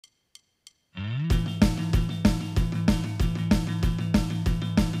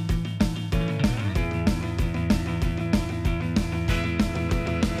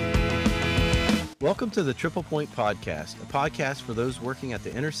Welcome to the Triple Point Podcast, a podcast for those working at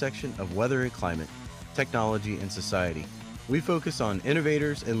the intersection of weather and climate, technology and society. We focus on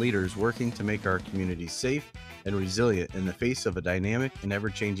innovators and leaders working to make our communities safe and resilient in the face of a dynamic and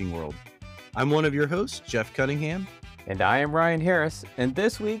ever-changing world. I'm one of your hosts, Jeff Cunningham. And I am Ryan Harris, and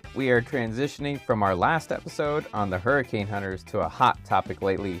this week we are transitioning from our last episode on the hurricane hunters to a hot topic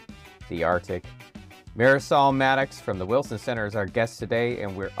lately, the Arctic. Marisol Maddox from the Wilson Center is our guest today,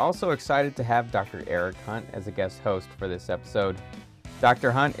 and we're also excited to have Dr. Eric Hunt as a guest host for this episode.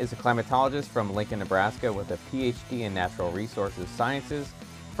 Dr. Hunt is a climatologist from Lincoln, Nebraska with a PhD in Natural Resources Sciences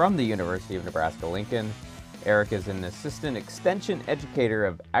from the University of Nebraska-Lincoln. Eric is an assistant extension educator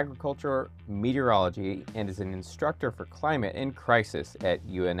of agriculture meteorology and is an instructor for climate in crisis at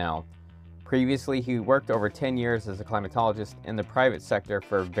UNL. Previously, he worked over 10 years as a climatologist in the private sector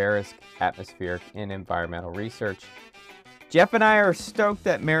for Verisk Atmospheric and Environmental Research. Jeff and I are stoked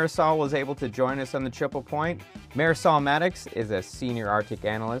that Marisol was able to join us on the Triple Point. Marisol Maddox is a senior Arctic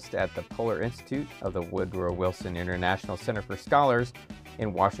analyst at the Polar Institute of the Woodrow Wilson International Center for Scholars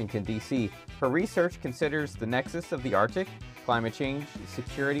in Washington, D.C. Her research considers the nexus of the Arctic, climate change,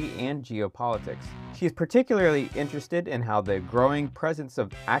 security, and geopolitics. She is particularly interested in how the growing presence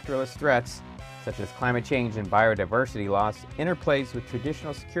of acreless threats, such as climate change and biodiversity loss, interplays with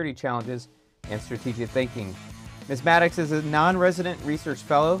traditional security challenges and strategic thinking. Ms. Maddox is a non-resident research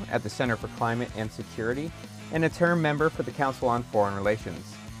fellow at the Center for Climate and Security and a term member for the Council on Foreign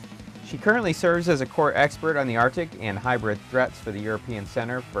Relations. She currently serves as a core expert on the Arctic and hybrid threats for the European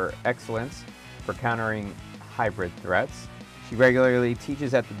Center for Excellence for Countering Hybrid Threats. She regularly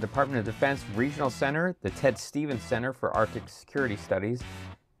teaches at the Department of Defense Regional Center, the Ted Stevens Center for Arctic Security Studies,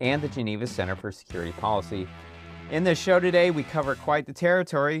 and the Geneva Center for Security Policy. In this show today, we cover quite the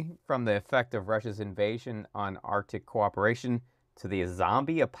territory, from the effect of Russia's invasion on Arctic cooperation to the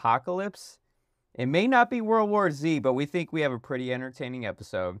zombie apocalypse. It may not be World War Z, but we think we have a pretty entertaining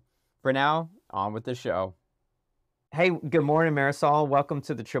episode. For now, on with the show. Hey, good morning, Marisol. Welcome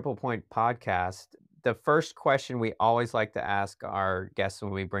to the Triple Point Podcast. The first question we always like to ask our guests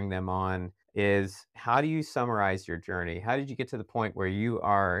when we bring them on is, how do you summarize your journey? How did you get to the point where you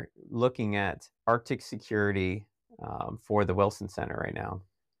are looking at Arctic security for the Wilson Center right now?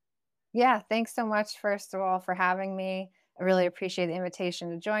 Yeah, thanks so much, first of all, for having me. I really appreciate the invitation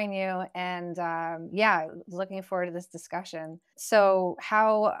to join you. And looking forward to this discussion. So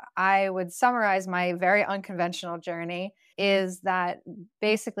how I would summarize my very unconventional journey is that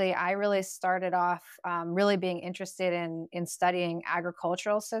basically I really started off really being interested in studying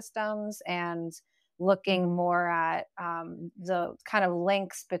agricultural systems and looking more at the kind of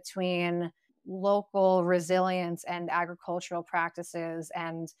links between local resilience and agricultural practices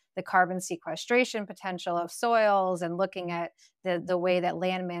and the carbon sequestration potential of soils, and looking at the way that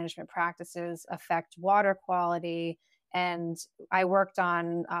land management practices affect water quality. And I worked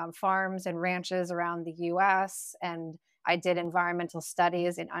on farms and ranches around the US, and I did environmental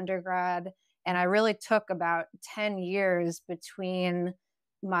studies in undergrad. And I really took about 10 years between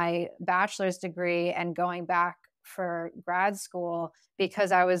my bachelor's degree and going back for grad school,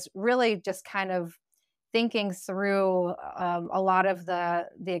 because I was really just kind of thinking through a lot of the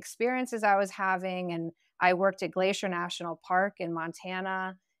experiences I was having. And I worked at Glacier National Park in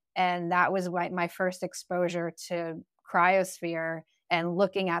Montana, and that was my first exposure to cryosphere and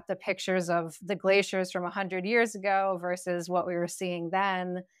looking at the pictures of the glaciers from 100 years ago versus what we were seeing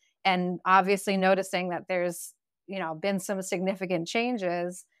then. And obviously noticing that there's, been some significant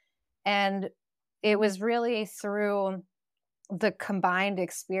changes. And it was really through the combined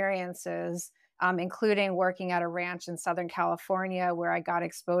experiences, including working at a ranch in Southern California, where I got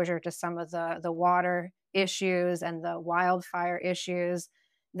exposure to some of the water issues and the wildfire issues,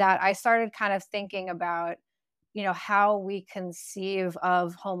 that I started kind of thinking about, how we conceive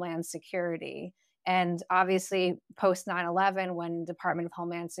of homeland security. And obviously, post 9/11, when Department of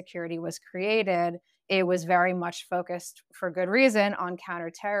Homeland Security was created, it was very much focused, for good reason, on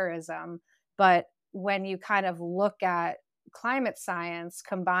counterterrorism. But when you kind of look at climate science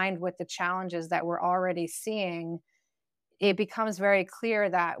combined with the challenges that we're already seeing, it becomes very clear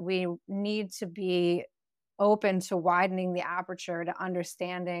that we need to be open to widening the aperture to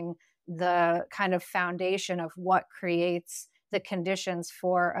understanding the kind of foundation of what creates the conditions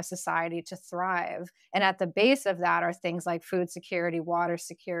for a society to thrive. And at the base of that are things like food security, water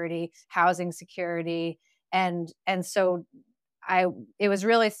security, housing security. And so it was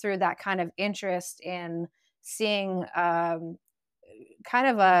really through that kind of interest in seeing kind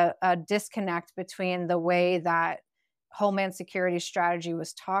of a disconnect between the way that Homeland Security strategy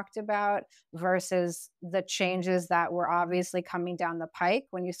was talked about versus the changes that were obviously coming down the pike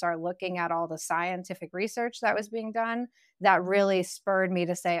when you start looking at all the scientific research that was being done, that really spurred me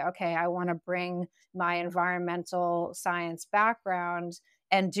to say, okay, I want to bring my environmental science background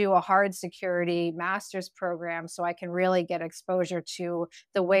and do a hard security master's program so I can really get exposure to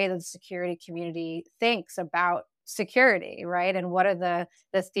the way that the security community thinks about security, right? And what are the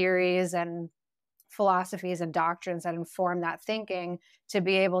theories and philosophies and doctrines that inform that thinking, to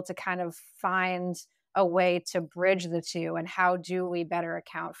be able to kind of find a way to bridge the two, and how do we better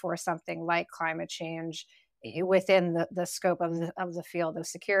account for something like climate change within the scope of the field of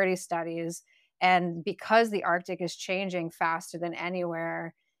security studies. And because the Arctic is changing faster than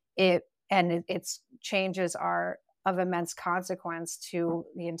anywhere, its changes are of immense consequence to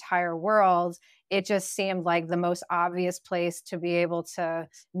the entire world, it just seemed like the most obvious place to be able to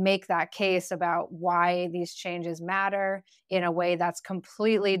make that case about why these changes matter in a way that's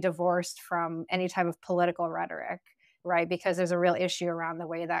completely divorced from any type of political rhetoric, right? Because there's a real issue around the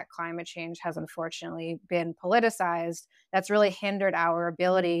way that climate change has unfortunately been politicized that's really hindered our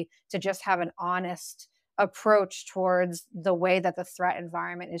ability to just have an honest approach towards the way that the threat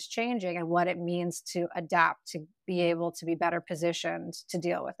environment is changing and what it means to adapt to be able to be better positioned to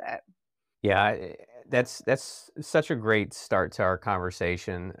deal with it. Yeah, that's such a great start to our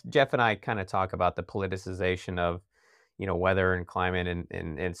conversation. Jeff and I kind of talk about the politicization of, weather and climate,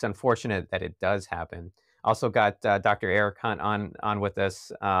 and it's unfortunate that it does happen. Also got Dr. Eric Hunt on with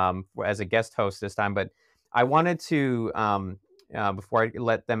us as a guest host this time, but I wanted to before I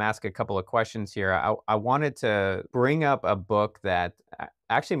let them ask a couple of questions here, I wanted to bring up a book that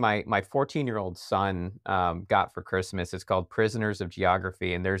actually my 14-year-old son got for Christmas. It's called Prisoners of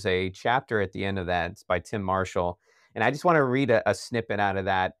Geography, and there's a chapter at the end of that. It's by Tim Marshall, and I just want to read a snippet out of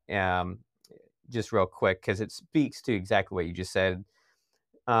that just real quick, because it speaks to exactly what you just said.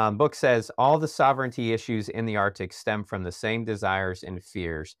 Book says, all the sovereignty issues in the Arctic stem from the same desires and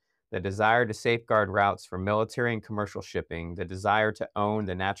fears: the desire to safeguard routes for military and commercial shipping, the desire to own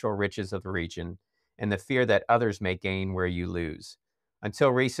the natural riches of the region, and the fear that others may gain where you lose. Until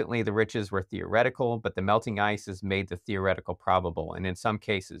recently, the riches were theoretical, but the melting ice has made the theoretical probable, and in some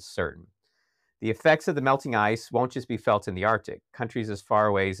cases, certain. The effects of the melting ice won't just be felt in the Arctic. Countries as far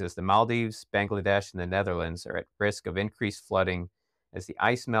away as the Maldives, Bangladesh, and the Netherlands are at risk of increased flooding as the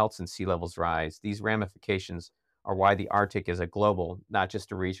ice melts and sea levels rise. These ramifications are why the Arctic is a global, not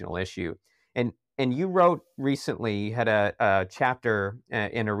just a regional issue. And you wrote recently, you had a chapter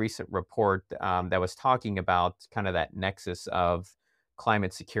in a recent report that was talking about kind of that nexus of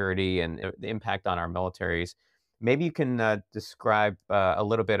climate security and the impact on our militaries. Maybe you can describe a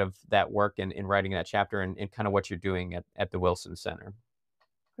little bit of that work in writing that chapter, and kind of what you're doing at the Wilson Center.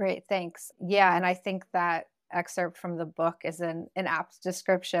 Great, thanks. Yeah, and I think that excerpt from the book is an apt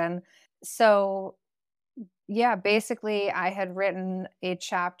description. So, yeah, basically, I had written a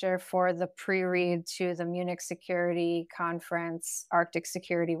chapter for the pre-read to the Munich Security Conference Arctic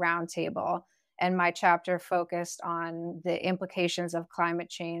Security Roundtable. And my chapter focused on the implications of climate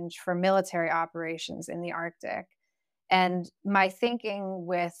change for military operations in the Arctic. And my thinking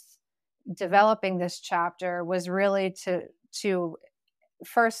with developing this chapter was really to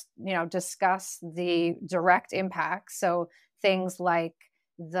first, discuss the direct impacts. So things like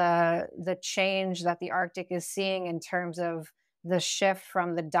the change that the Arctic is seeing in terms of the shift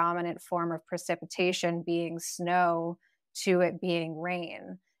from the dominant form of precipitation being snow to it being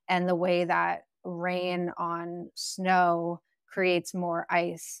rain, and the way that rain on snow creates more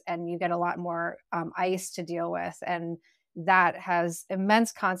ice, and you get a lot more ice to deal with. And that has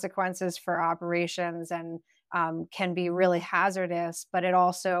immense consequences for operations, and can be really hazardous, but it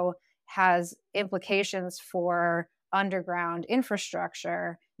also has implications for underground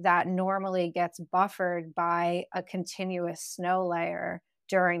infrastructure that normally gets buffered by a continuous snow layer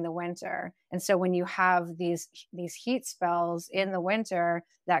during the winter. And so when you have these heat spells in the winter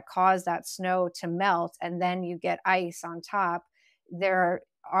that cause that snow to melt, and then you get ice on top, there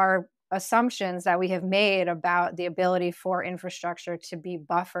are assumptions that we have made about the ability for infrastructure to be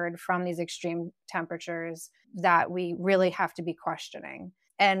buffered from these extreme temperatures that we really have to be questioning.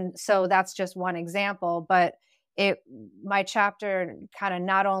 And so that's just one example, but my chapter kind of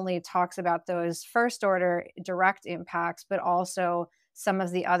not only talks about those first order direct impacts, but also some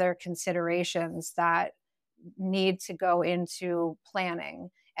of the other considerations that need to go into planning.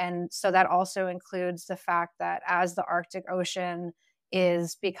 And so that also includes the fact that as the Arctic Ocean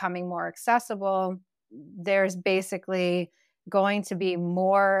is becoming more accessible, there's basically going to be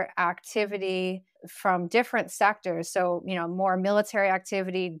more activity from different sectors. So, more military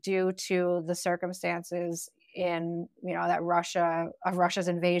activity due to the circumstances in, that Russia's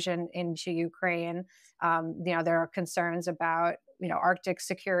invasion into Ukraine. There are concerns about, Arctic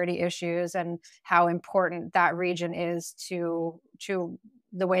security issues and how important that region is to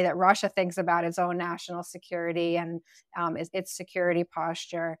the way that Russia thinks about its own national security and its security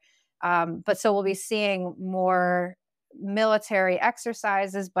posture. But so we'll be seeing more military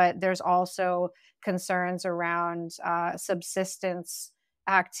exercises, but there's also concerns around subsistence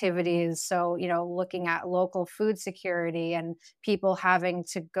activities. So, looking at local food security and people having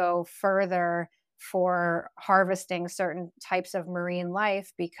to go further for harvesting certain types of marine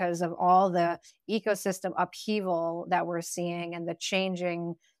life because of all the ecosystem upheaval that we're seeing and the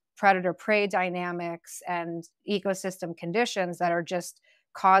changing predator prey dynamics and ecosystem conditions that are just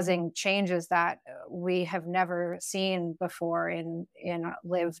causing changes that we have never seen before in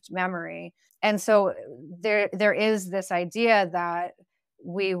lived memory. And so there is this idea that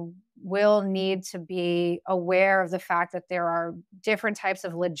we will need to be aware of the fact that there are different types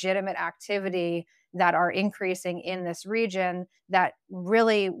of legitimate activity that are increasing in this region that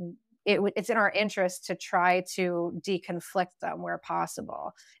really it's in our interest to try to deconflict them where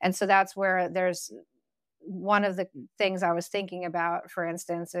possible. And so that's where there's one of the things I was thinking about, for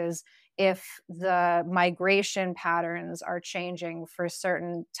instance, is if the migration patterns are changing for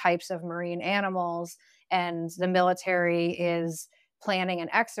certain types of marine animals and the military is planning an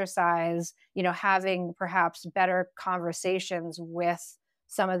exercise, having perhaps better conversations with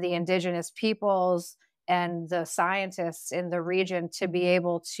some of the indigenous peoples and the scientists in the region to be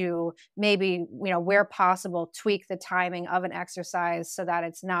able to maybe, where possible, tweak the timing of an exercise so that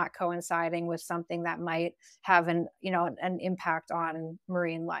it's not coinciding with something that might have an impact on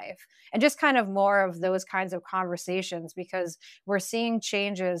marine life. And just kind of more of those kinds of conversations, because we're seeing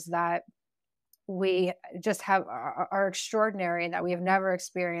changes that we just are extraordinary and that we have never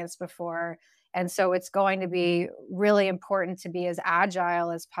experienced before. And so it's going to be really important to be as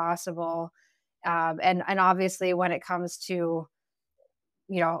agile as possible. And obviously when it comes to,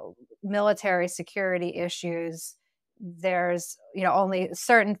 military security issues, there's, only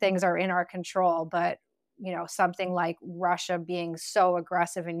certain things are in our control, but, something like Russia being so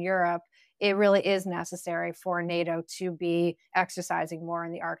aggressive in Europe, it really is necessary for NATO to be exercising more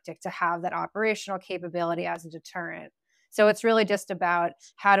in the Arctic, to have that operational capability as a deterrent. So it's really just about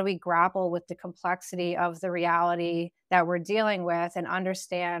how do we grapple with the complexity of the reality that we're dealing with and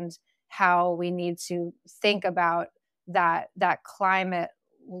understand how we need to think about that climate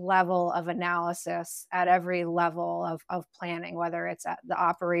level of analysis at every level of planning, whether it's at the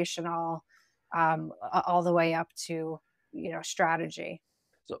operational all the way up to strategy.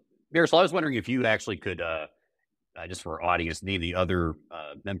 So, Marisol, I was wondering if you actually could, just for our audience, name the other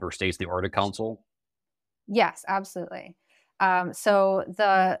member states of the Arctic Council. Yes, absolutely. So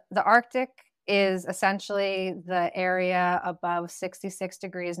the Arctic is essentially the area above 66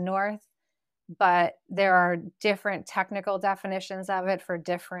 degrees north, but there are different technical definitions of it for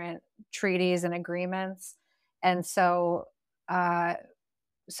different treaties and agreements. And so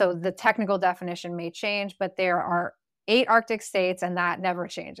the technical definition may change, but there are 8 Arctic states, and that never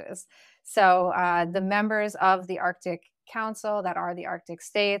changes. So the members of the Arctic Council that are the Arctic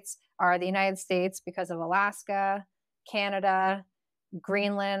states are the United States because of Alaska, Canada,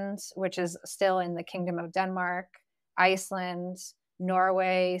 Greenland, which is still in the Kingdom of Denmark, Iceland,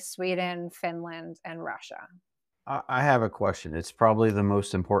 Norway, Sweden, Finland, and Russia. I have a question. It's probably the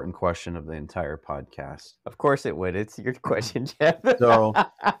most important question of the entire podcast. Of course it would. It's your question, Jeff. So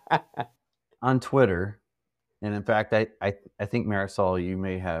on Twitter, and in fact, I think, Marisol, you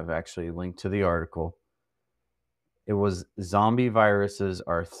may have actually linked to the article. It was zombie viruses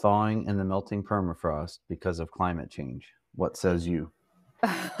are thawing in the melting permafrost because of climate change. What says you?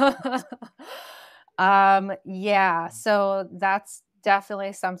 Yeah, so that's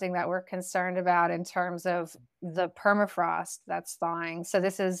definitely something that we're concerned about in terms of the permafrost that's thawing. So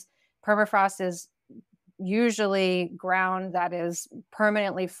permafrost is usually ground that is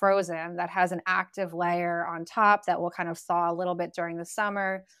permanently frozen, that has an active layer on top that will kind of thaw a little bit during the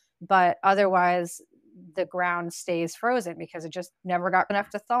summer, but otherwise the ground stays frozen because it just never got enough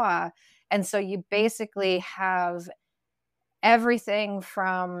to thaw. And so you basically have everything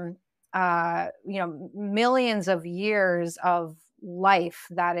from millions of years of life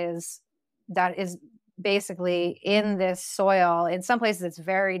that is basically in this soil. In some places it's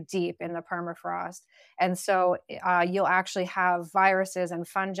very deep in the permafrost, and so you'll actually have viruses and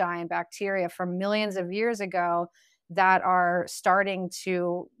fungi and bacteria from millions of years ago that are starting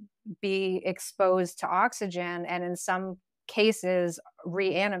to be exposed to oxygen, and in some cases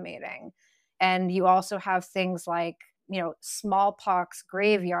reanimating. And you also have things like smallpox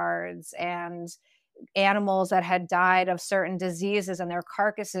graveyards and animals that had died of certain diseases, and their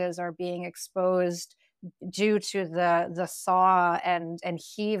carcasses are being exposed due to the thaw and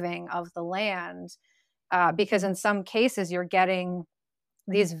heaving of the land. Because in some cases, you're getting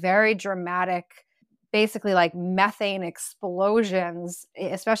these very dramatic, basically like methane explosions,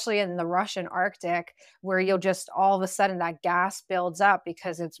 especially in the Russian Arctic, where you'll just all of a sudden that gas builds up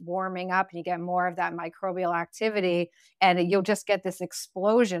because it's warming up and you get more of that microbial activity, and you'll just get this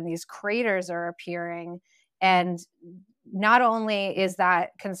explosion. These craters are appearing. And not only is that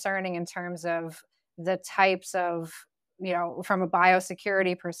concerning in terms of the types of, from a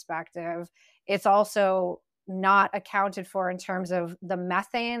biosecurity perspective, it's also not accounted for in terms of the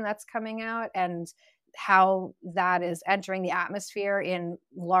methane that's coming out and how that is entering the atmosphere in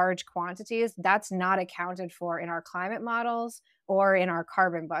large quantities. That's not accounted for in our climate models or in our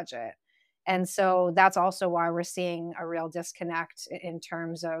carbon budget. And so that's also why we're seeing a real disconnect in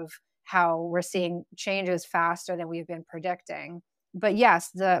terms of how we're seeing changes faster than we've been predicting. But yes,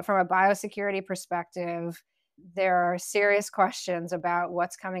 from a biosecurity perspective, there are serious questions about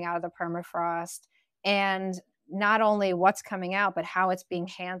what's coming out of the permafrost, and not only what's coming out, but how it's being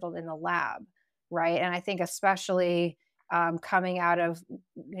handled in the lab, right? And I think especially coming out of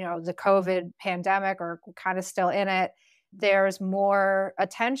the COVID pandemic, or kind of still in it, there's more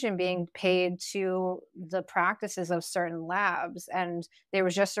attention being paid to the practices of certain labs. And there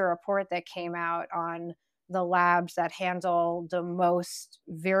was just a report that came out on the labs that handle the most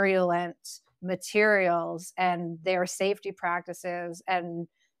virulent materials and their safety practices and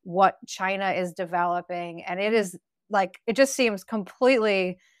what China is developing. And it is like, it just seems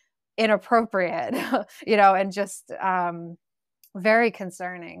completely inappropriate, and just very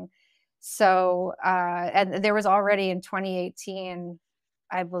concerning. So, and there was already in 2018,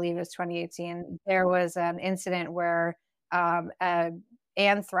 I believe it was 2018, there was an incident where an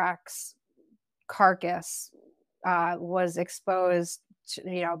anthrax carcass was exposed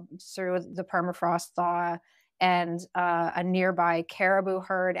to, through the permafrost thaw, and a nearby caribou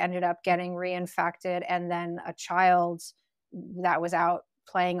herd ended up getting reinfected, and then a child that was out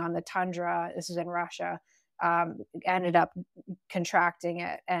playing on the tundra, this is in Russia, ended up contracting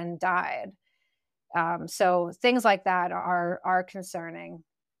it and died. So things like that are concerning.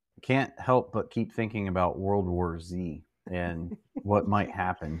 Can't help but keep thinking about World War Z and what might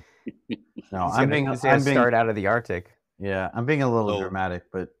happen. No, I'm being start out of the Arctic. Yeah, I'm being a little dramatic,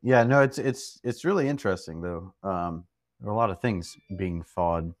 but yeah, no, it's really interesting though. There are a lot of things being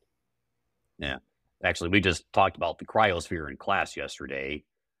thawed. Yeah, actually, we just talked about the cryosphere in class yesterday.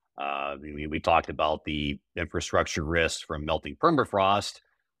 We talked about the infrastructure risks from melting permafrost.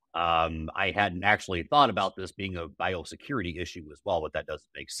 I hadn't actually thought about this being a biosecurity issue as well, but that does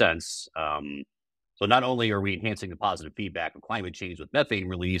make sense. So not only are we enhancing the positive feedback of climate change with methane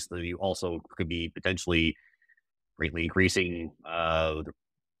release, we also could be potentially greatly increasing,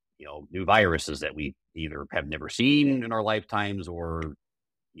 new viruses that we either have never seen in our lifetimes, or,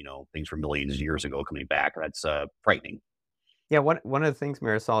 things from millions of years ago coming back. That's frightening. Yeah, one of the things,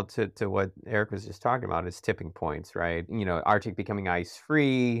 Marisol, to what Eric was just talking about is tipping points, right? Arctic becoming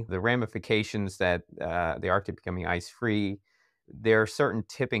ice-free, the ramifications that the Arctic becoming ice-free. There are certain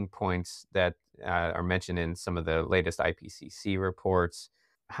tipping points that are mentioned in some of the latest IPCC reports.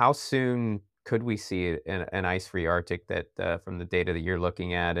 How soon could we see an ice-free Arctic that, from the data that you're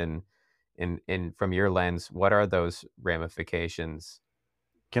looking at and from your lens, what are those ramifications?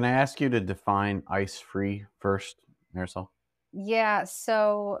 Can I ask you to define ice-free first, Marisol? Yeah,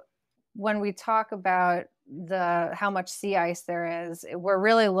 so when we talk about how much sea ice there is, we're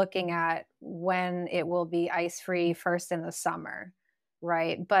really looking at when it will be ice-free first in the summer,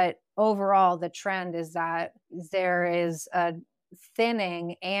 right? But overall, the trend is that there is a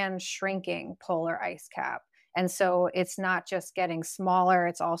thinning and shrinking polar ice cap. And so it's not just getting smaller,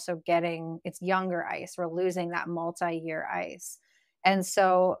 it's also it's younger ice. We're losing that multi-year ice. And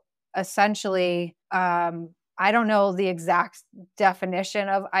so essentially, I don't know the exact definition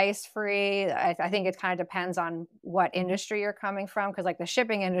of ice-free. I think it kind of depends on what industry you're coming from, because like the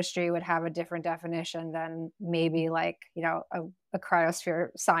shipping industry would have a different definition than maybe like, a cryosphere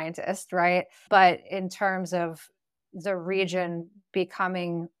scientist, right? But in terms of the region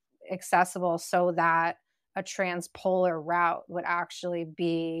becoming accessible so that a transpolar route would actually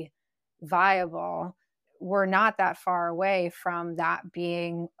be viable, we're not that far away from that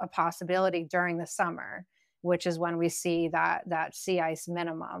being a possibility during the summer, which is when we see that sea ice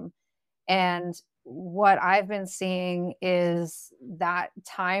minimum. And what I've been seeing is that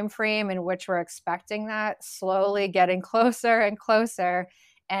time frame in which we're expecting that slowly getting closer and closer.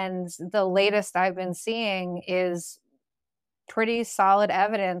 And the latest I've been seeing is pretty solid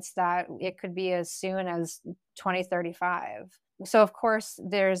evidence that it could be as soon as 2035. So of course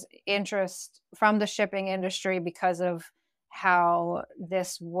there's interest from the shipping industry because of how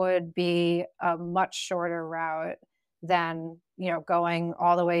this would be a much shorter route than, going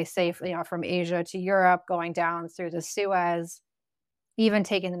all the way safe, from Asia to Europe, going down through the Suez. Even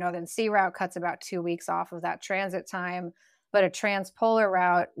taking the Northern Sea route cuts about 2 weeks off of that transit time. But a transpolar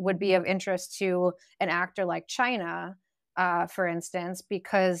route would be of interest to an actor like China, for instance,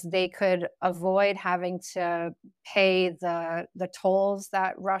 because they could avoid having to pay the tolls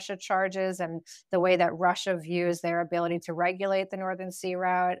that Russia charges and the way that Russia views their ability to regulate the Northern Sea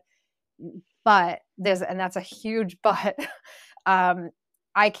route. But and that's a huge but.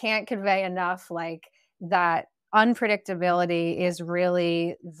 I can't convey enough that unpredictability is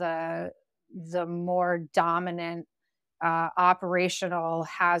really the more dominant operational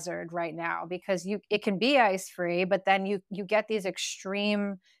hazard right now, because it can be ice free, but then you get these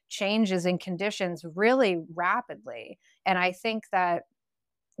extreme changes in conditions really rapidly. And I think that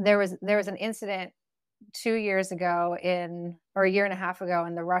there was an incident 2 years ago or a year and a half ago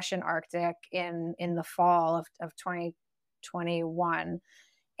in the Russian Arctic in the fall of 2021.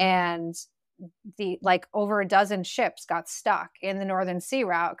 And over a dozen ships got stuck in the Northern Sea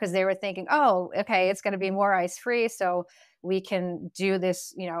route because they were thinking, oh, okay, it's going to be more ice free, so we can do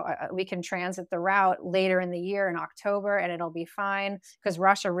this, we can transit the route later in the year in October and it'll be fine, because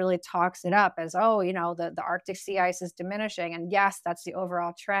Russia really talks it up as, oh, the Arctic sea ice is diminishing. And yes, that's the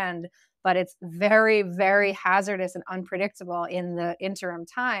overall trend, but it's very, very hazardous and unpredictable in the interim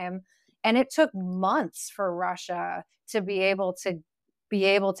time. And it took months for Russia to be able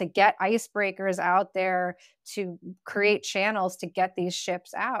to get icebreakers out there, to create channels to get these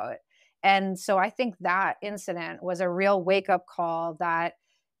ships out. And so I think that incident was a real wake-up call that,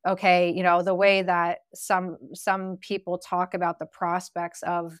 okay, the way that some people talk about the prospects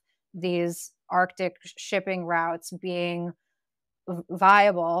of these Arctic shipping routes being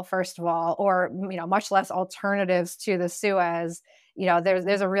viable, first of all, or much less alternatives to the Suez,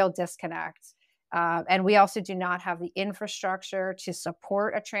 there's a real disconnect. And we also do not have the infrastructure to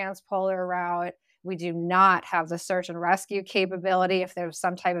support a transpolar route. We do not have the search and rescue capability. If there's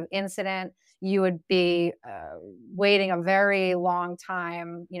some type of incident, you would be waiting a very long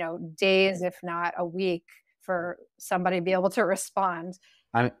time, days, if not a week, for somebody to be able to respond.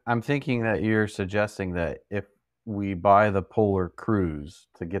 I'm thinking that you're suggesting that if we buy the polar cruise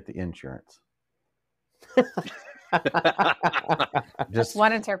to get the insurance. Just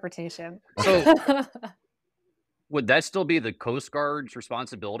one interpretation. So would that still be the Coast Guard's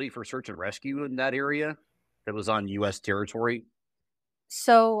responsibility for search and rescue in that area that was on U.S. territory?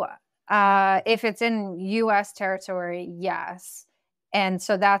 So if it's in U.S. territory, yes. And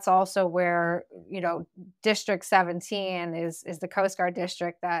so that's also where, District 17 is the Coast Guard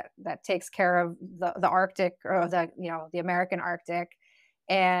district that takes care of the Arctic, or the American Arctic.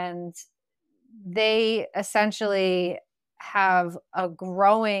 And they essentially have a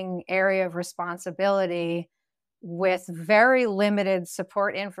growing area of responsibility with very limited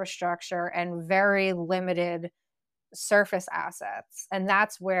support infrastructure and very limited surface assets. And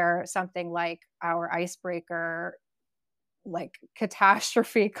that's where something like our icebreaker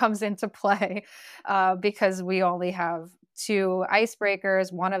catastrophe comes into play, because we only have 2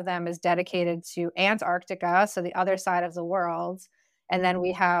 icebreakers. One of them is dedicated to Antarctica, so the other side of the world. And then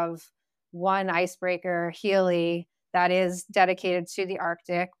we have one icebreaker, Healy, that is dedicated to the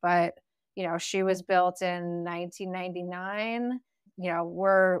Arctic, but she was built in 1999.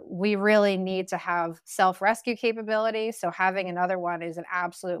 We really need to have self-rescue capability, so having another one is an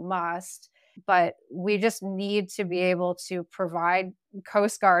absolute must. But we just need to be able to provide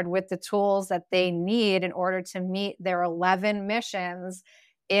Coast Guard with the tools that they need in order to meet their 11 missions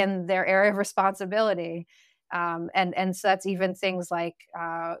in their area of responsibility. And so that's even things like,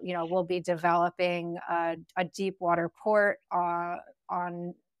 we'll be developing a deep water port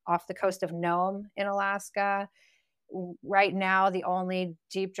off the coast of Nome in Alaska. Right now, the only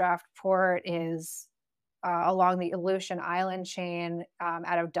deep draft port is along the Aleutian Island chain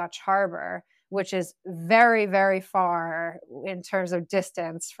out of Dutch Harbor, which is very, very far in terms of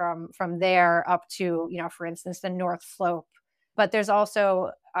distance from there up to, for instance, the North Slope. But there's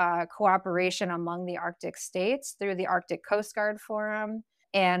also cooperation among the Arctic states through the Arctic Coast Guard Forum.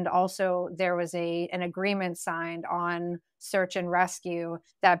 And also there was an agreement signed on search and rescue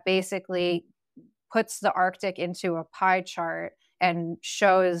that basically puts the Arctic into a pie chart and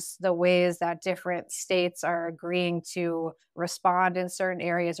shows the ways that different states are agreeing to respond in certain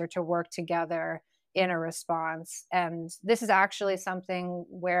areas or to work together in a response. And this is actually something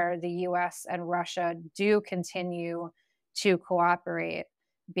where the US and Russia do continue to cooperate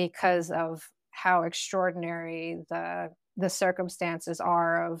because of how extraordinary the circumstances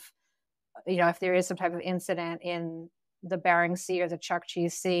are of, if there is some type of incident in the Bering Sea or the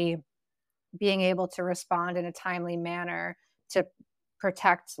Chukchi Sea, being able to respond in a timely manner to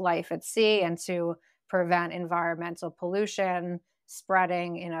protect life at sea and to prevent environmental pollution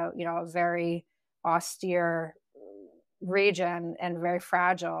spreading in a very austere region and very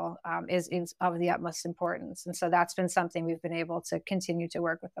fragile, is of the utmost importance. And so that's been something we've been able to continue to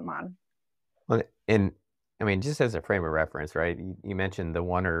work with them on. Well, and I mean, just as a frame of reference, right? You mentioned the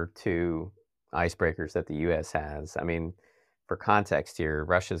 1 or 2 icebreakers that the U.S. has. I mean, for context here,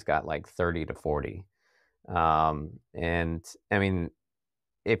 Russia's got like 30 to 40. And I mean,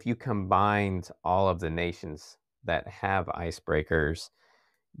 if you combined all of the nations that have icebreakers,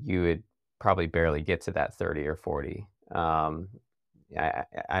 you would probably barely get to that 30 or 40. I'm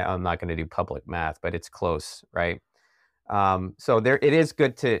not going to do public math, but it's close, right? So it is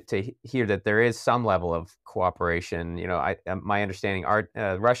good to hear that there is some level of cooperation. My understanding,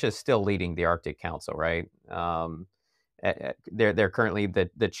 Russia is still leading the Arctic Council, right? They're currently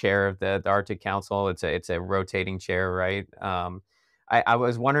the chair of the Arctic Council. It's a rotating chair, right? I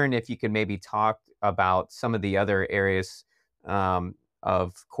was wondering if you could maybe talk about some of the other areas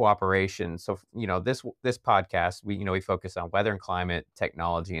of cooperation. So, this podcast, we focus on weather and climate,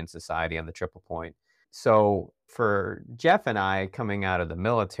 technology and society on the Triple Point. So for Jeff and I, coming out of the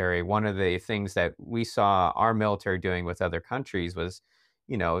military, one of the things that we saw our military doing with other countries was,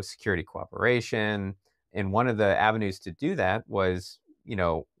 security cooperation. And one of the avenues to do that was,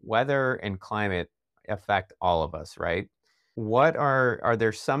 weather and climate affect all of us, right? What are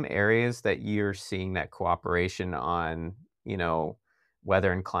there some areas that you're seeing that cooperation on,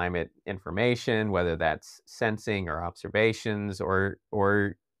 weather and climate information, whether that's sensing or observations,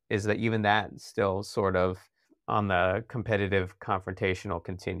 or is that even that still sort of on the competitive confrontational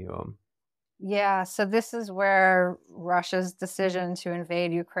continuum? Yeah, so this is where Russia's decision to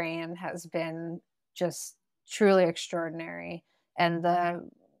invade Ukraine has been just truly extraordinary. And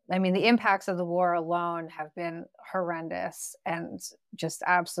the impacts of the war alone have been horrendous and just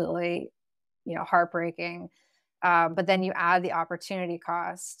absolutely, heartbreaking. But then you add the opportunity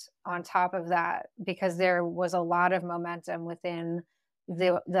cost on top of that, because there was a lot of momentum within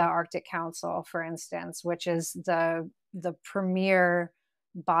the Arctic Council, for instance, which is the premier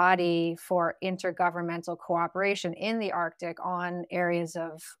body for intergovernmental cooperation in the Arctic on areas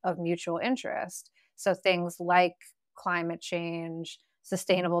of mutual interest. So things like climate change,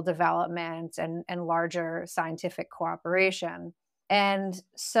 sustainable development, and larger scientific cooperation. And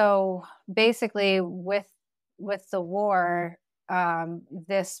so basically with the war,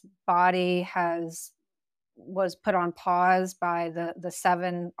 this body was put on pause by the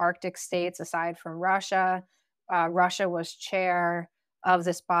 7 Arctic states aside from Russia. Russia was chair of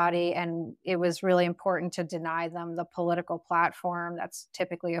this body, and it was really important to deny them the political platform that's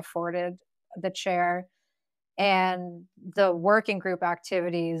typically afforded the chair. And the working group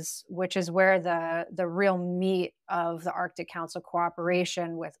activities, which is where the real meat of the Arctic Council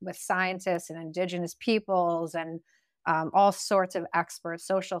cooperation with scientists and indigenous peoples and all sorts of experts,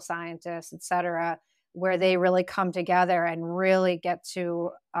 social scientists, et cetera, where they really come together and really get to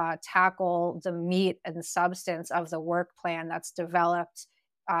tackle the meat and substance of the work plan that's developed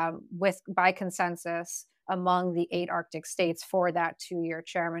by consensus among the 8 Arctic states for that 2-year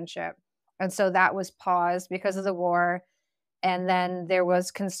chairmanship. And so that was paused because of the war. And then there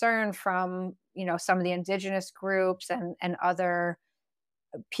was concern from, some of the indigenous groups and other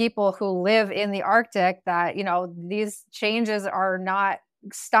people who live in the Arctic that, these changes are not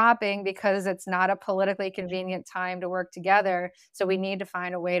stopping because it's not a politically convenient time to work together. So we need to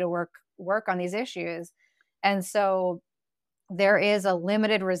find a way to work on these issues. And so there is a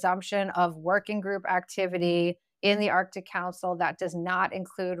limited resumption of working group activity in the Arctic Council that does not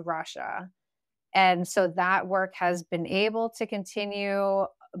include Russia. And so that work has been able to continue,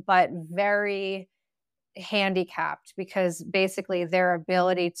 but very handicapped, because basically their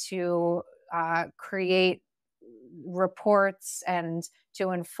ability to create reports and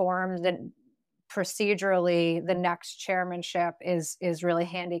to inform procedurally the next chairmanship is really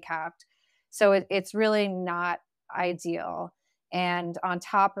handicapped. So it's really not ideal. And on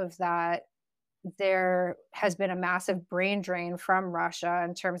top of that, there has been a massive brain drain from Russia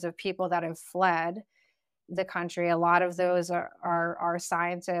in terms of people that have fled the country. A lot of those are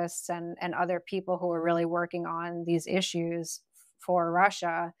scientists and other people who are really working on these issues for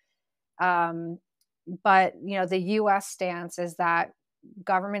Russia. But, the U.S. stance is that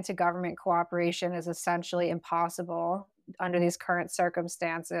government to government cooperation is essentially impossible under these current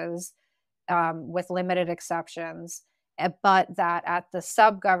circumstances, with limited exceptions. but that at the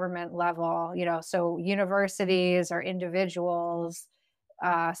sub-government level, so universities or individuals,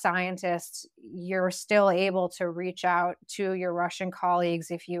 scientists, you're still able to reach out to your Russian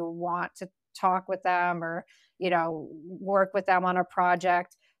colleagues if you want to talk with them or, work with them on a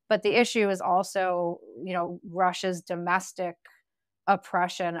project. But the issue is also, Russia's domestic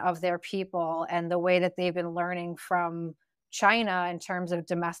oppression of their people and the way that they've been learning from China in terms of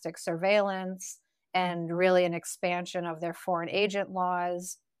domestic surveillance and really an expansion of their foreign agent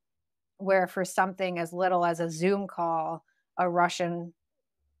laws, where for something as little as a Zoom call, a Russian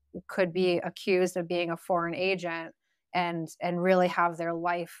could be accused of being a foreign agent and really have their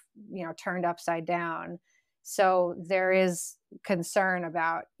life, turned upside down. So there is concern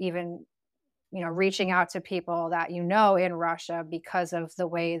about even, reaching out to people that in Russia because of the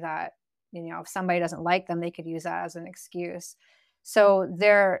way that, if somebody doesn't like them, they could use that as an excuse. So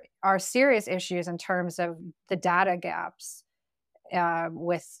there are serious issues in terms of the data gaps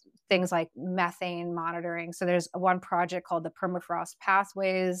with things like methane monitoring. So there's one project called the Permafrost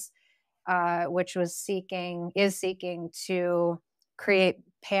Pathways, which is seeking to create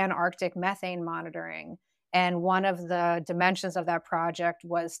pan-Arctic methane monitoring. And one of the dimensions of that project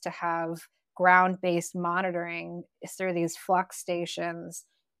was to have ground-based monitoring through these flux stations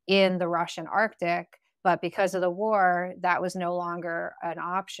in the Russian Arctic. But because of the war, that was no longer an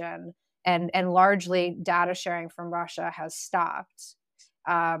option. And largely data sharing from Russia has stopped.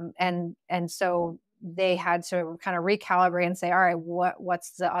 And so they had to kind of recalibrate and say, all right,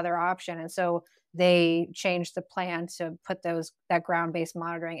 what's the other option? And so they changed the plan to put that ground-based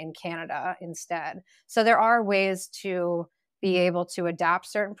monitoring in Canada instead. So there are ways to be able to adapt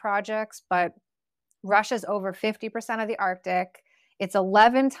certain projects, but Russia's over 50% of the Arctic. It's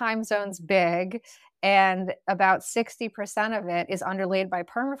 11 time zones big, and about 60% of it is underlaid by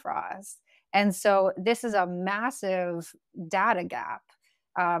permafrost. And so this is a massive data gap.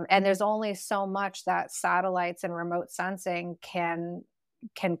 And there's only so much that satellites and remote sensing can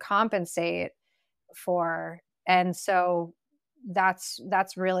compensate for. And so that's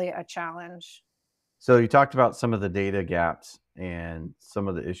really a challenge. So you talked about some of the data gaps and some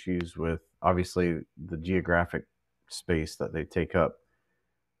of the issues with obviously the geographic space that they take up.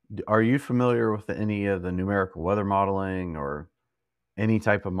 Are you familiar with any of the numerical weather modeling or any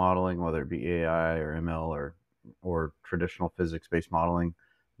type of modeling, whether it be AI or ML or traditional physics-based modeling,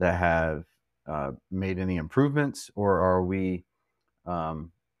 that have made any improvements, or are we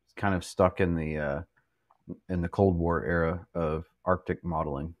kind of stuck in the Cold War era of Arctic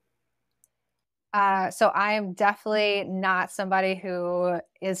modeling? So I am definitely not somebody who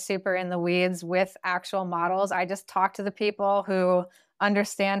is super in the weeds with actual models. I just talk to the people who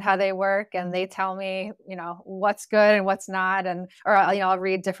understand how they work, and they tell me, what's good and what's not, or I'll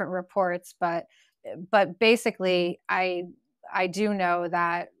read different reports. But basically, I do know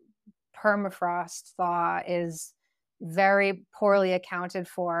that permafrost thaw is very poorly accounted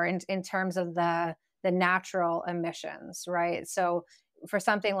for in terms of the natural emissions, right? So for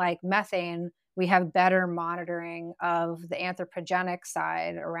something like methane, we have better monitoring of the anthropogenic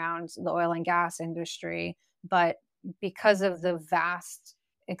side around the oil and gas industry. But because of the vast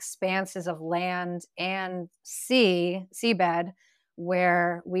expanses of land and seabed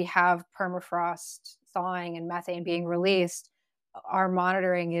where we have permafrost thawing and methane being released, our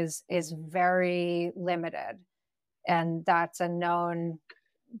monitoring is very limited. And that's a known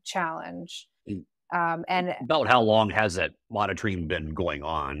challenge. And about how long has that monitoring been going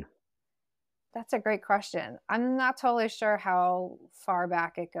on? That's a great question. I'm not totally sure how far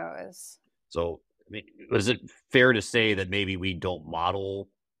back it goes. So, is it fair to say that maybe we don't model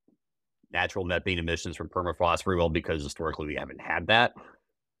natural methane emissions from permafrost very well because historically we haven't had that?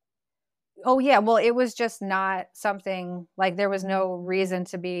 Oh, yeah. Well, it was just not something, like there was no reason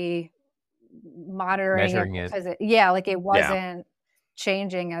to be monitoring Measuring it it. because it wasn't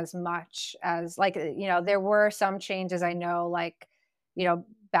changing as much as there were some changes, I know,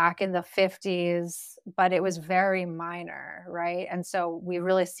 back in the 50s, but it was very minor, right? And so we've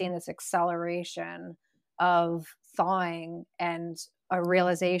really seen this acceleration of thawing and a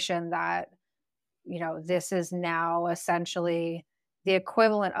realization that, this is now essentially the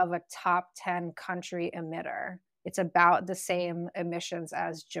equivalent of a top 10 country emitter. It's about the same emissions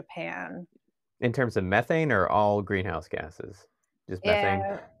as Japan. In terms of methane or all greenhouse gases? Just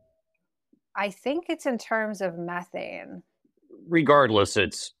methane? I think it's in terms of methane. Regardless,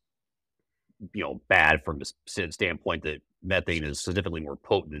 it's bad from the standpoint that methane is significantly more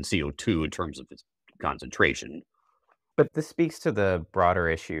potent than CO2 in terms of its concentration. But this speaks to the broader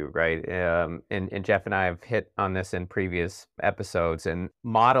issue, right? And Jeff and I have hit on this in previous episodes, and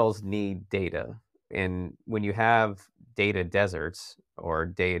models need data. And when you have data deserts or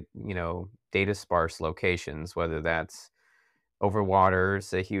data sparse locations, whether that's over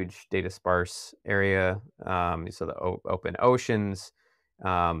waters, a huge data sparse area, so the open oceans.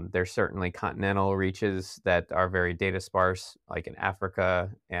 There's certainly continental reaches that are very data sparse, like in Africa,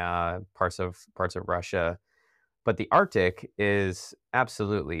 parts of Russia. But the Arctic is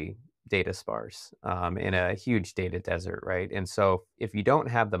absolutely data sparse, in a huge data desert, right? And so if you don't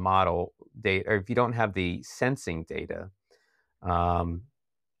have the model data, or if you don't have the sensing data, um,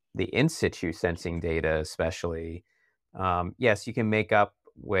 the in situ sensing data, especially, yes, you can make up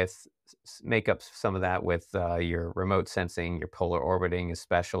some of that with your remote sensing, your polar orbiting,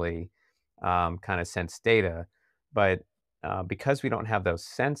 especially, kind of sense data. But because we don't have those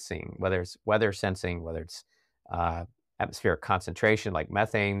sensing, whether it's weather sensing, whether it's uh, atmospheric concentration like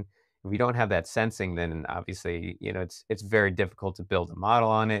methane, if we don't have that sensing, then obviously, it's very difficult to build a model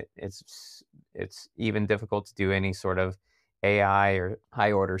on it. It's even difficult to do any sort of AI or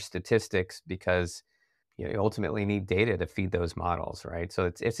high order statistics because you ultimately need data to feed those models, right?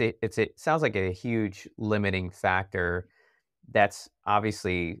 So it sounds like a huge limiting factor that's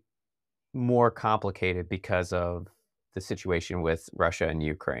obviously more complicated because of the situation with Russia and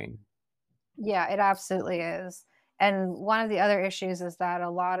Ukraine. Yeah, it absolutely is. And one of the other issues is that a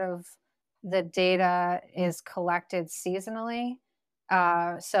lot of the data is collected seasonally.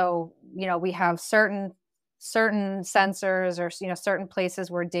 So, we have certain sensors or, certain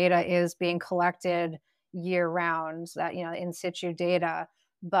places where data is being collected year round, that, in situ data.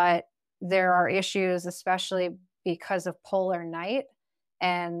 But there are issues, especially because of polar night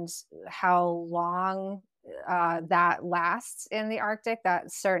and how long that lasts in the Arctic,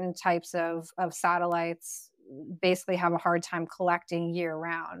 that certain types of satellites basically have a hard time collecting year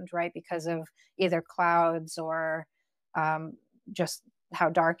round, right? Because of either clouds or um, just how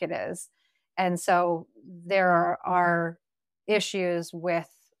dark it is. And so there are issues with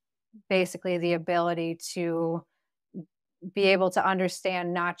basically the ability to be able to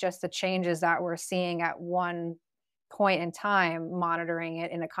understand not just the changes that we're seeing at one point in time, monitoring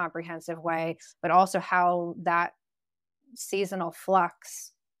it in a comprehensive way, but also how that seasonal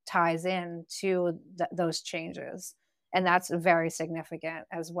flux ties in to those changes. And that's very significant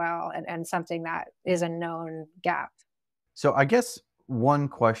as well, and something that is a known gap. So I guess one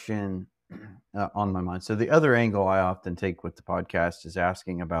question on my mind. So the other angle I often take with the podcast is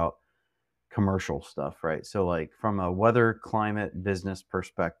asking about commercial stuff, right? So like from a weather, climate, business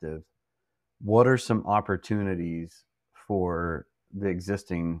perspective, what are some opportunities for the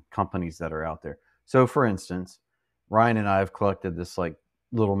existing companies that are out there? So for instance, Ryan and I have collected this like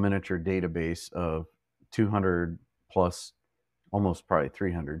little miniature database of 200 plus, almost probably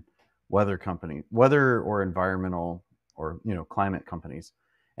 300 weather or environmental or climate companies,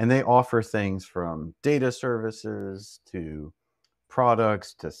 and they offer things from data services to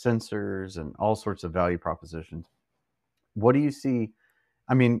products to sensors and all sorts of value propositions. What do you see?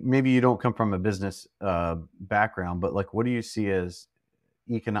 I mean, maybe you don't come from a business background, but like, what do you see as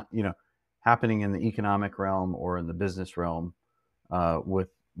happening in the economic realm or in the business realm with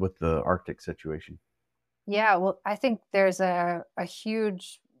the Arctic situation? Yeah, well, I think there's a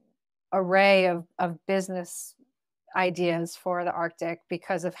huge array of business ideas for the Arctic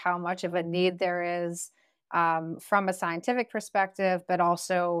because of how much of a need there is, from a scientific perspective, but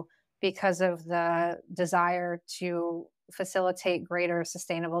also because of the desire to facilitate greater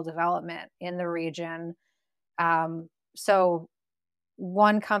sustainable development in the region. So,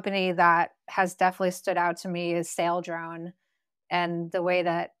 one company that has definitely stood out to me is Sail Drone, and the way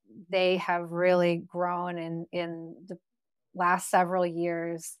that they have really grown in the last several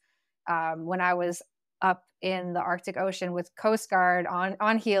years. When I was up in the Arctic Ocean with Coast Guard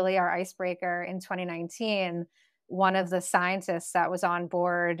on Healy, our icebreaker, in 2019, one of the scientists that was on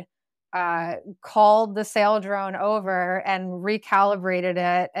board called the sail drone over and recalibrated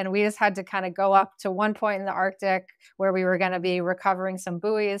it. And we just had to kind of go up to one point in the Arctic where we were going to be recovering some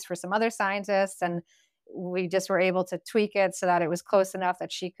buoys for some other scientists. And we just were able to tweak it so that it was close enough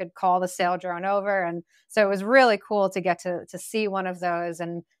that she could call the sail drone over. And so it was really cool to get to see one of those.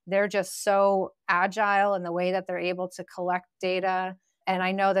 And they're just so agile in the way that they're able to collect data. And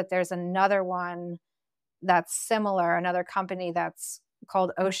I know that there's another one that's similar, another company that's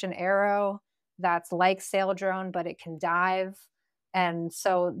called Ocean Arrow, that's like Sail Drone, but it can dive. And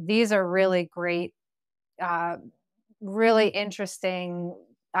so these are really great, really interesting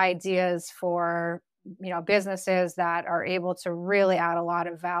ideas for businesses that are able to really add a lot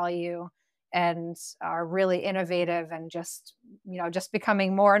of value and are really innovative and just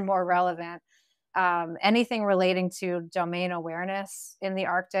becoming more and more relevant. Anything relating to domain awareness in the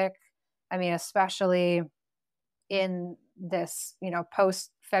Arctic, I mean, especially in this,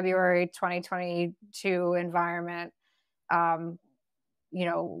 post February 2022 environment, as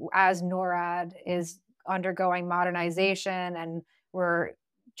NORAD is undergoing modernization and we're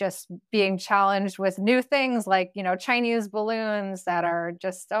just being challenged with new things like, Chinese balloons that are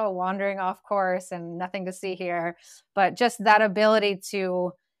just, wandering off course and nothing to see here. But just that ability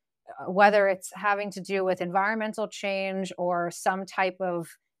to, whether it's having to do with environmental change or some type of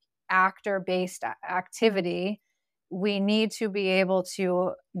actor-based activity, we need to be able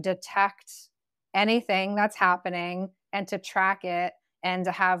to detect anything that's happening and to track it and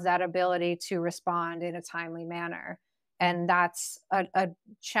to have that ability to respond in a timely manner. And that's a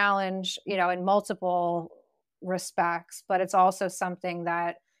challenge, in multiple respects, but it's also something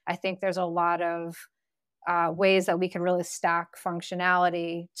that I think there's a lot of ways that we can really stack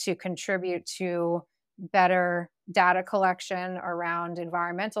functionality to contribute to better data collection around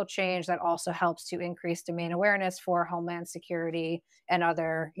environmental change that also helps to increase domain awareness for homeland security and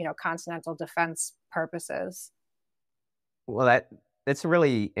other, continental defense purposes. Well, that's a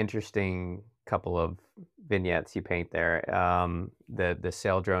really interesting couple of vignettes you paint there. The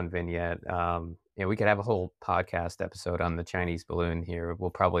sail drone vignette. We could have a whole podcast episode on the Chinese balloon here. We'll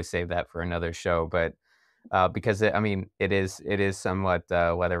probably save that for another show, but because it is somewhat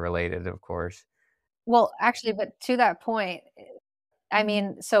weather related, of course. Well, actually, but to that point,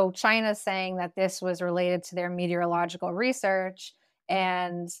 so China's saying that this was related to their meteorological research,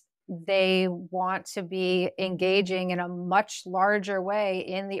 and they want to be engaging in a much larger way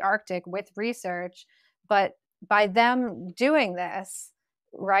in the Arctic with research. But by them doing this,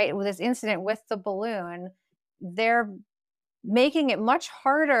 right, with this incident with the balloon, they're making it much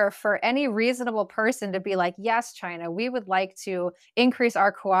harder for any reasonable person to be like, yes, China, we would like to increase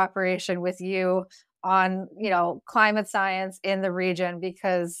our cooperation with you on, climate science in the region,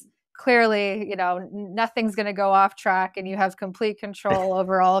 because clearly, nothing's going to go off track and you have complete control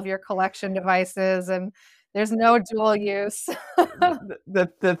over all of your collection devices and there's no dual use.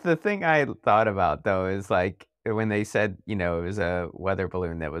 The thing I thought about though is like when they said, it was a weather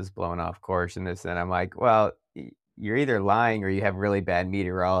balloon that was blown off course and this, and I'm like, well, you're either lying or you have really bad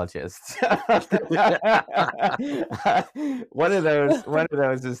meteorologists. One of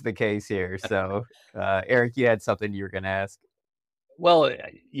those is the case here. So, Eric, you had something you were going to ask. Well,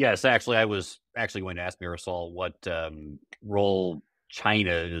 yes, actually, I was actually going to ask Marisol what role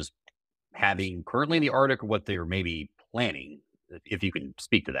China is having currently in the Arctic, or what they're maybe planning, if you can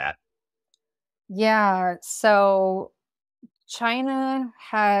speak to that. Yeah. So China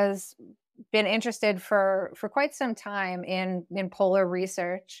has been interested for quite some time in polar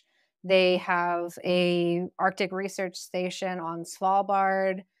research. They have a Arctic research station on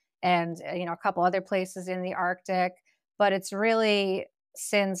Svalbard and a couple other places in the Arctic, but it's really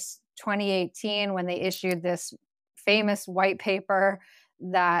since 2018 when they issued this famous white paper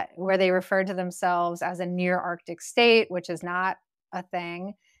that where they referred to themselves as a near Arctic state, which is not a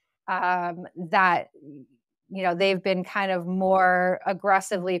thing, that they've been kind of more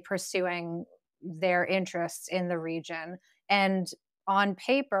aggressively pursuing their interests in the region. And on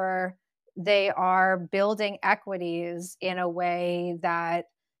paper, they are building equities in a way that,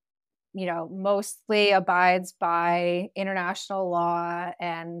 mostly abides by international law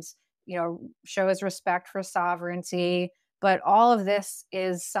and, shows respect for sovereignty. But all of this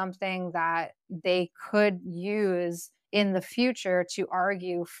is something that they could use in the future to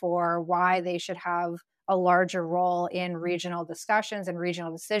argue for why they should have a larger role in regional discussions and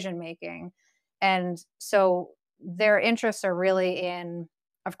regional decision making. And so their interests are really in,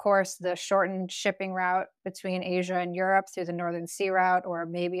 of course, the shortened shipping route between Asia and Europe through the Northern Sea route, or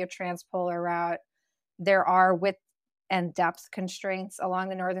maybe a transpolar route. There are width and depth constraints along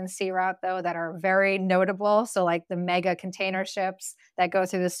the Northern Sea route, though, that are very notable. So like the mega container ships that go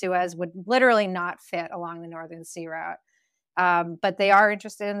through the Suez would literally not fit along the Northern Sea route. But they are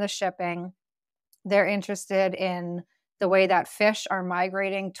interested in the shipping. They're interested in the way that fish are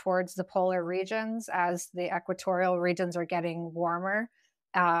migrating towards the polar regions as the equatorial regions are getting warmer.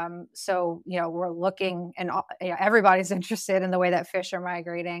 So, we're looking, and everybody's interested in the way that fish are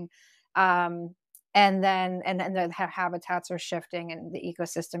migrating. And then the habitats are shifting and the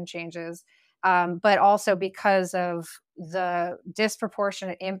ecosystem changes. But also because of the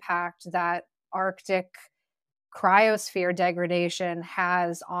disproportionate impact that Arctic cryosphere degradation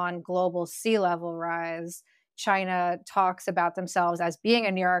has on global sea level rise, China talks about themselves as being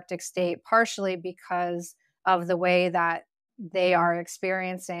a near Arctic state, partially because of the way that they are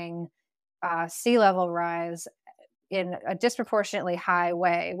experiencing sea level rise in a disproportionately high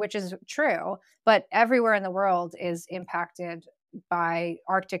way, which is true, but everywhere in the world is impacted by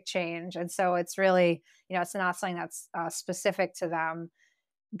Arctic change. And so it's really, it's not something that's specific to them.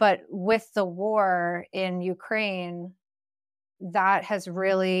 But with the war in Ukraine, that has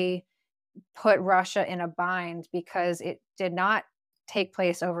really put Russia in a bind because it did not take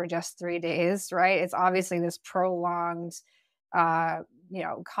place over just 3 days, right? It's obviously this prolonged,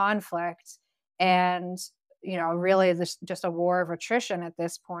 conflict, and really this just a war of attrition at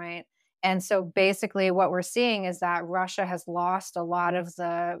this point. And so basically, what we're seeing is that Russia has lost a lot of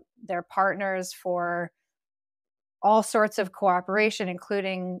their partners for all sorts of cooperation,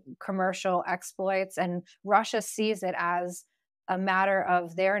 including commercial exploits. And Russia sees it as a matter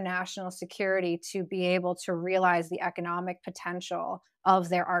of their national security to be able to realize the economic potential of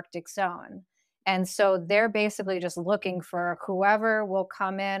their Arctic zone. And so they're basically just looking for whoever will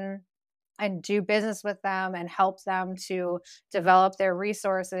come in and do business with them and help them to develop their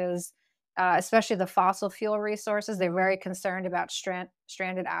resources, especially the fossil fuel resources. They're very concerned about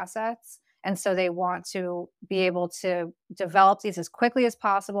stranded assets. And so they want to be able to develop these as quickly as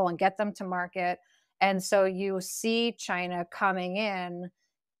possible and get them to market. And so you see China coming in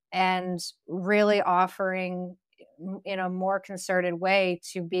and really offering in a more concerted way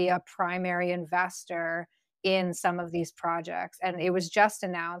to be a primary investor in some of these projects. And it was just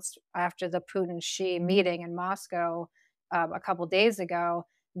announced after the Putin-Xi meeting in Moscow a couple days ago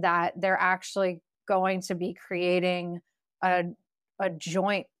that they're actually going to be creating a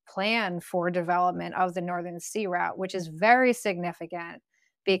joint plan for development of the Northern Sea Route, which is very significant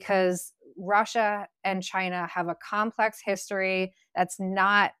because Russia and China have a complex history that's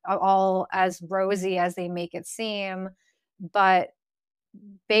not all as rosy as they make it seem. But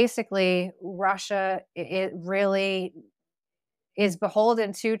basically, Russia, it really is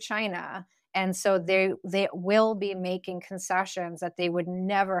beholden to China. And so they will be making concessions that they would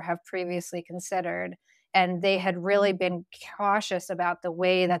never have previously considered. And they had really been cautious about the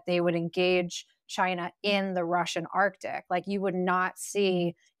way that they would engage China in the Russian Arctic. Like you would not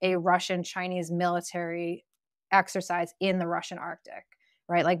see a Russian Chinese military exercise in the Russian Arctic,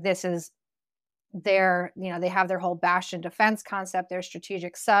 right? Like this is their, they have their whole bastion defense concept, their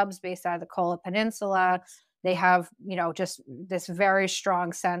strategic subs based out of the Kola Peninsula. They have, just this very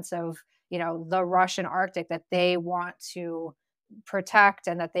strong sense of, the Russian Arctic that they want to protect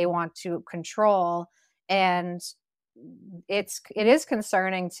and that they want to control. And it is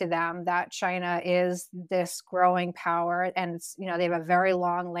concerning to them that China is this growing power, and they have a very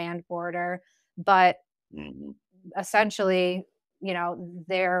long land border, but essentially,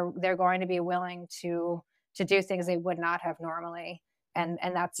 they're going to be willing to do things they would not have normally, and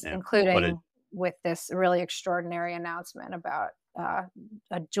that's including with this really extraordinary announcement about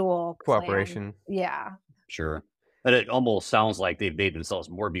a dual cooperation. Plan. Yeah, Sure. But it almost sounds like they've made themselves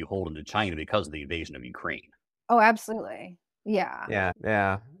more beholden to China because of the invasion of Ukraine. Oh, absolutely. Yeah.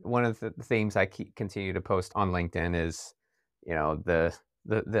 Yeah. One of the themes I continue to post on LinkedIn is,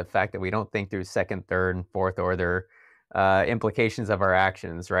 the fact that we don't think through second, third, and fourth order implications of our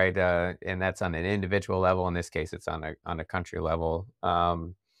actions, right? And that's on an individual level. In this case, it's on a country level.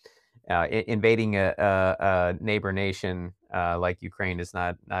 Invading a neighbor nation like Ukraine is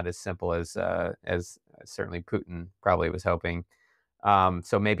not as simple as certainly Putin probably was hoping.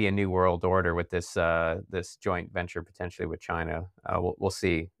 So maybe a new world order with this joint venture potentially with China. We'll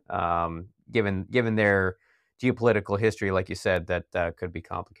see. Given their geopolitical history, like you said, that could be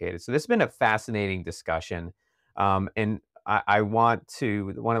complicated. So this has been a fascinating discussion, and I want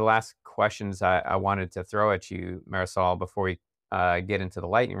to. One of the last questions I wanted to throw at you, Marisol, before we get into the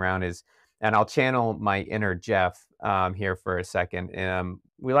lightning round is, and I'll channel my inner Jeff here for a second.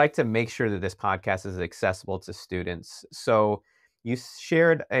 We like to make sure that this podcast is accessible to students. So you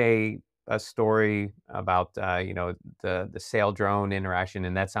shared a story about the sail drone interaction,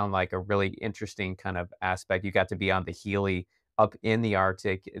 and that sounded like a really interesting kind of aspect. You got to be on the Healy up in the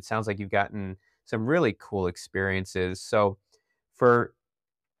Arctic. It sounds like you've gotten some really cool experiences. So for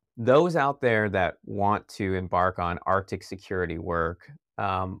those out there that want to embark on Arctic security work,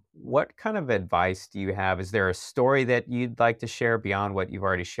 what kind of advice do you have? Is there a story that you'd like to share beyond what you've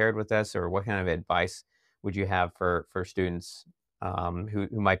already shared with us, or what kind of advice would you have for students who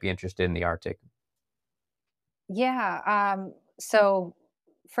might be interested in the Arctic? Yeah. So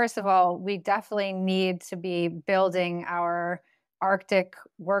first of all, we definitely need to be building our Arctic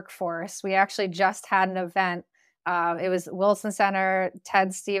workforce. We actually just had an event. It was Wilson Center,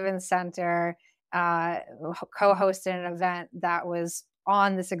 Ted Stevens Center, co-hosted an event that was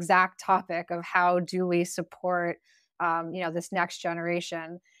on this exact topic of how do we support, this next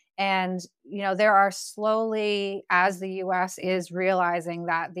generation. And, there are slowly, as the US is realizing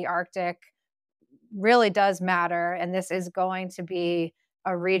that the Arctic really does matter. And this is going to be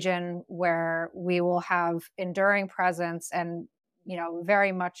a region where we will have enduring presence and,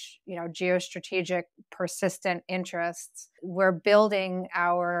 very much, geostrategic, persistent interests. We're building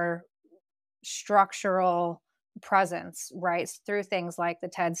our structural presence, right, through things like the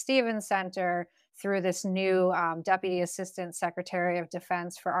Ted Stevens Center, through this new Deputy Assistant Secretary of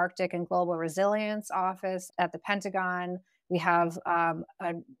Defense for Arctic and Global Resilience office at the Pentagon. We have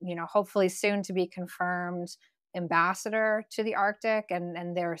hopefully soon to be confirmed ambassador to the Arctic,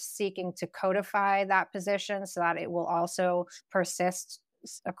 and they're seeking to codify that position so that it will also persist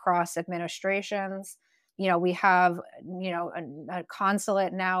across administrations. We have, a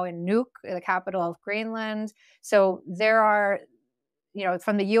consulate now in Nuuk, the capital of Greenland. So there are,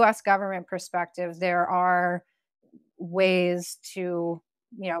 from the US government perspective, there are ways to,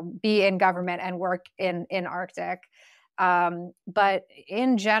 be in government and work in Arctic. But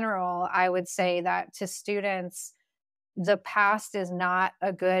in general, I would say that to students, the past is not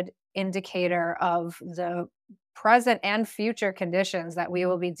a good indicator of the present and future conditions that we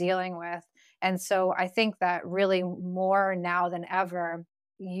will be dealing with. And so I think that really more now than ever,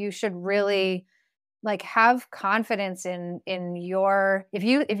 you should really have confidence in your, if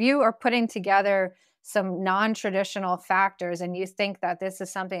you are putting together some non-traditional factors and you think that this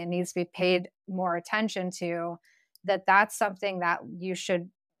is something that needs to be paid more attention to, that's something that you should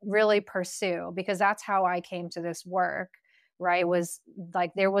really pursue, because that's how I came to this work, right? Was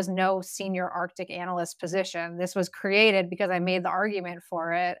there was no senior Arctic analyst position. This was created because I made the argument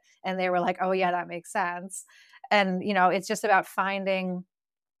for it and they were like, oh yeah, that makes sense. And it's just about finding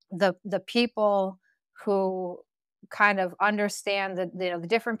the people who kind of understand the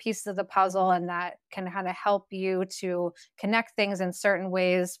different pieces of the puzzle, and that can kind of help you to connect things in certain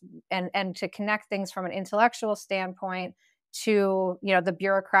ways, and to connect things from an intellectual standpoint to the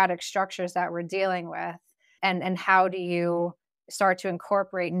bureaucratic structures that we're dealing with, and how do you start to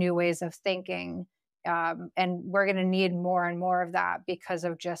incorporate new ways of thinking. And we're going to need more and more of that because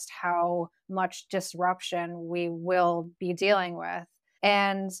of just how much disruption we will be dealing with.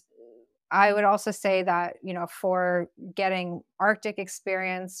 And I would also say that, for getting Arctic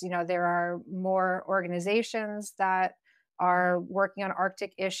experience, there are more organizations that are working on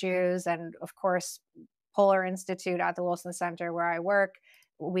Arctic issues. And of course, Polar Institute at the Wilson Center where I work,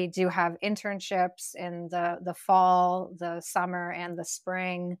 we do have internships in the fall, the summer, and the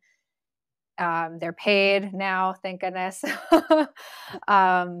spring. They're paid now, thank goodness.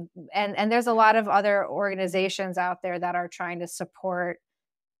 And there's a lot of other organizations out there that are trying to support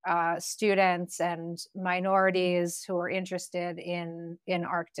students and minorities who are interested in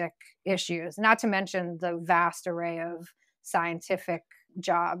Arctic issues, not to mention the vast array of scientific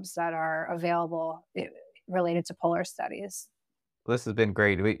jobs that are available related to polar studies. This has been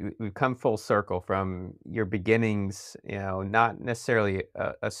great. We've come full circle from your beginnings, not necessarily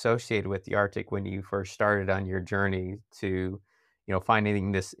associated with the Arctic when you first started on your journey, to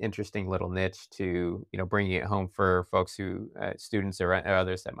finding this interesting little niche, to bringing it home for folks who students or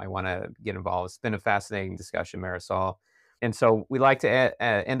others that might want to get involved. It's been a fascinating discussion, Marisol. And so we like to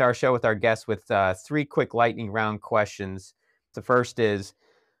end our show with our guests with 3 quick lightning round questions. The first is,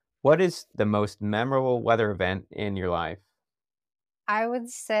 what is the most memorable weather event in your life? I would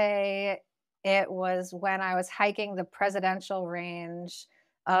say it was when I was hiking the presidential range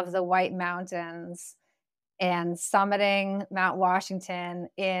of the White Mountains and summiting Mount Washington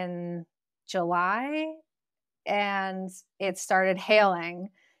in July, and it started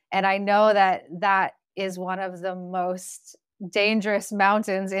hailing. And I know that is one of the most dangerous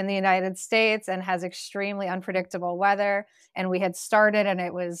mountains in the United States and has extremely unpredictable weather. And we had started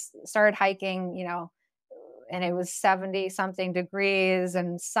hiking, and it was 70 something degrees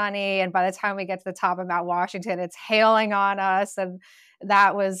and sunny. And by the time we get to the top of Mount Washington, it's hailing on us. And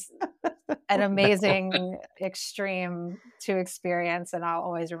that was an amazing extreme to experience. And I'll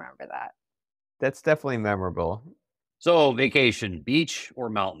always remember that. That's definitely memorable. So vacation, beach or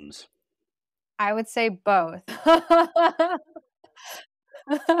mountains? I would say both.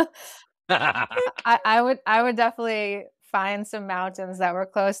 I would definitely find some mountains that were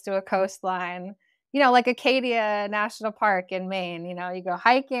close to a coastline, like Acadia National Park in Maine. You go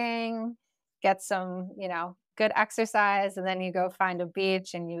hiking, get some, good exercise, and then you go find a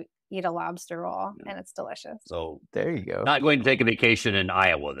beach and you eat a lobster roll, and it's delicious. So there you go. Not going to take a vacation in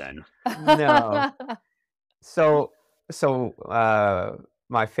Iowa then. No. So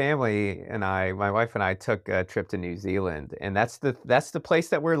my family and my wife and I took a trip to New Zealand, and that's the place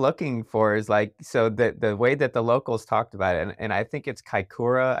that we're looking for. Is so the way that the locals talked about it, and I think it's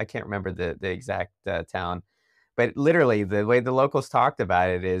Kaikoura. I can't remember the exact town, but literally the way the locals talked about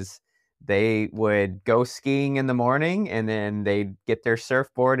it is they would go skiing in the morning, and then they'd get their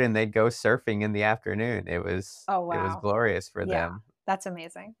surfboard and they'd go surfing in the afternoon. It was glorious for them. That's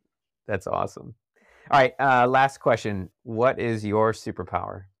amazing. That's awesome. All right, last question. What is your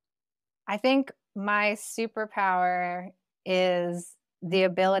superpower? I think my superpower is the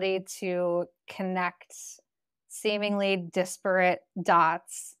ability to connect seemingly disparate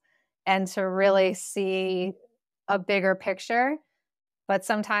dots and to really see a bigger picture. But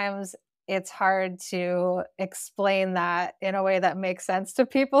sometimes it's hard to explain that in a way that makes sense to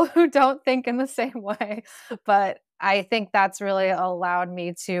people who don't think in the same way. But I think that's really allowed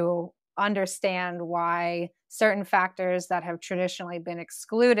me to understand why certain factors that have traditionally been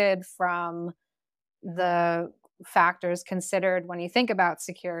excluded from the factors considered when you think about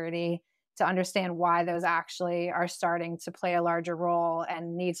security, to understand why those actually are starting to play a larger role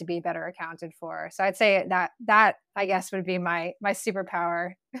and need to be better accounted for. So I'd say that I guess would be my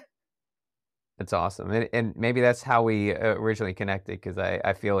superpower. That's awesome. And maybe that's how we originally connected, because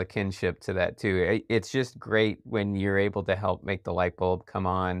I feel a kinship to that too. It's just great when you're able to help make the light bulb come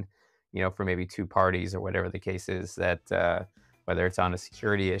on, for maybe two parties or whatever the case is, that whether it's on a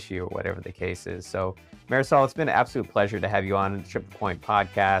security issue or whatever the case is. So Marisol, it's been an absolute pleasure to have you on the Triple Point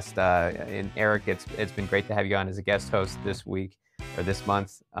podcast. And Eric, it's been great to have you on as a guest host this week or this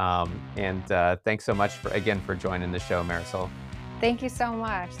month. And thanks so much for joining the show, Marisol. Thank you so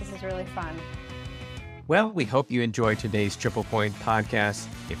much. This is really fun. Well, we hope you enjoyed today's Triple Point podcast.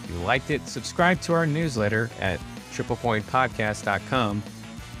 If you liked it, subscribe to our newsletter at triplepointpodcast.com.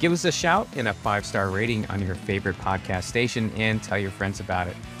 Give us a shout and a 5-star rating on your favorite podcast station and tell your friends about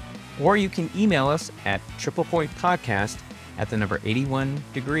it. Or you can email us at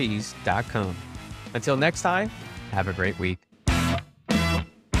triplepointpodcast@81degrees.com. Until next time, have a great week.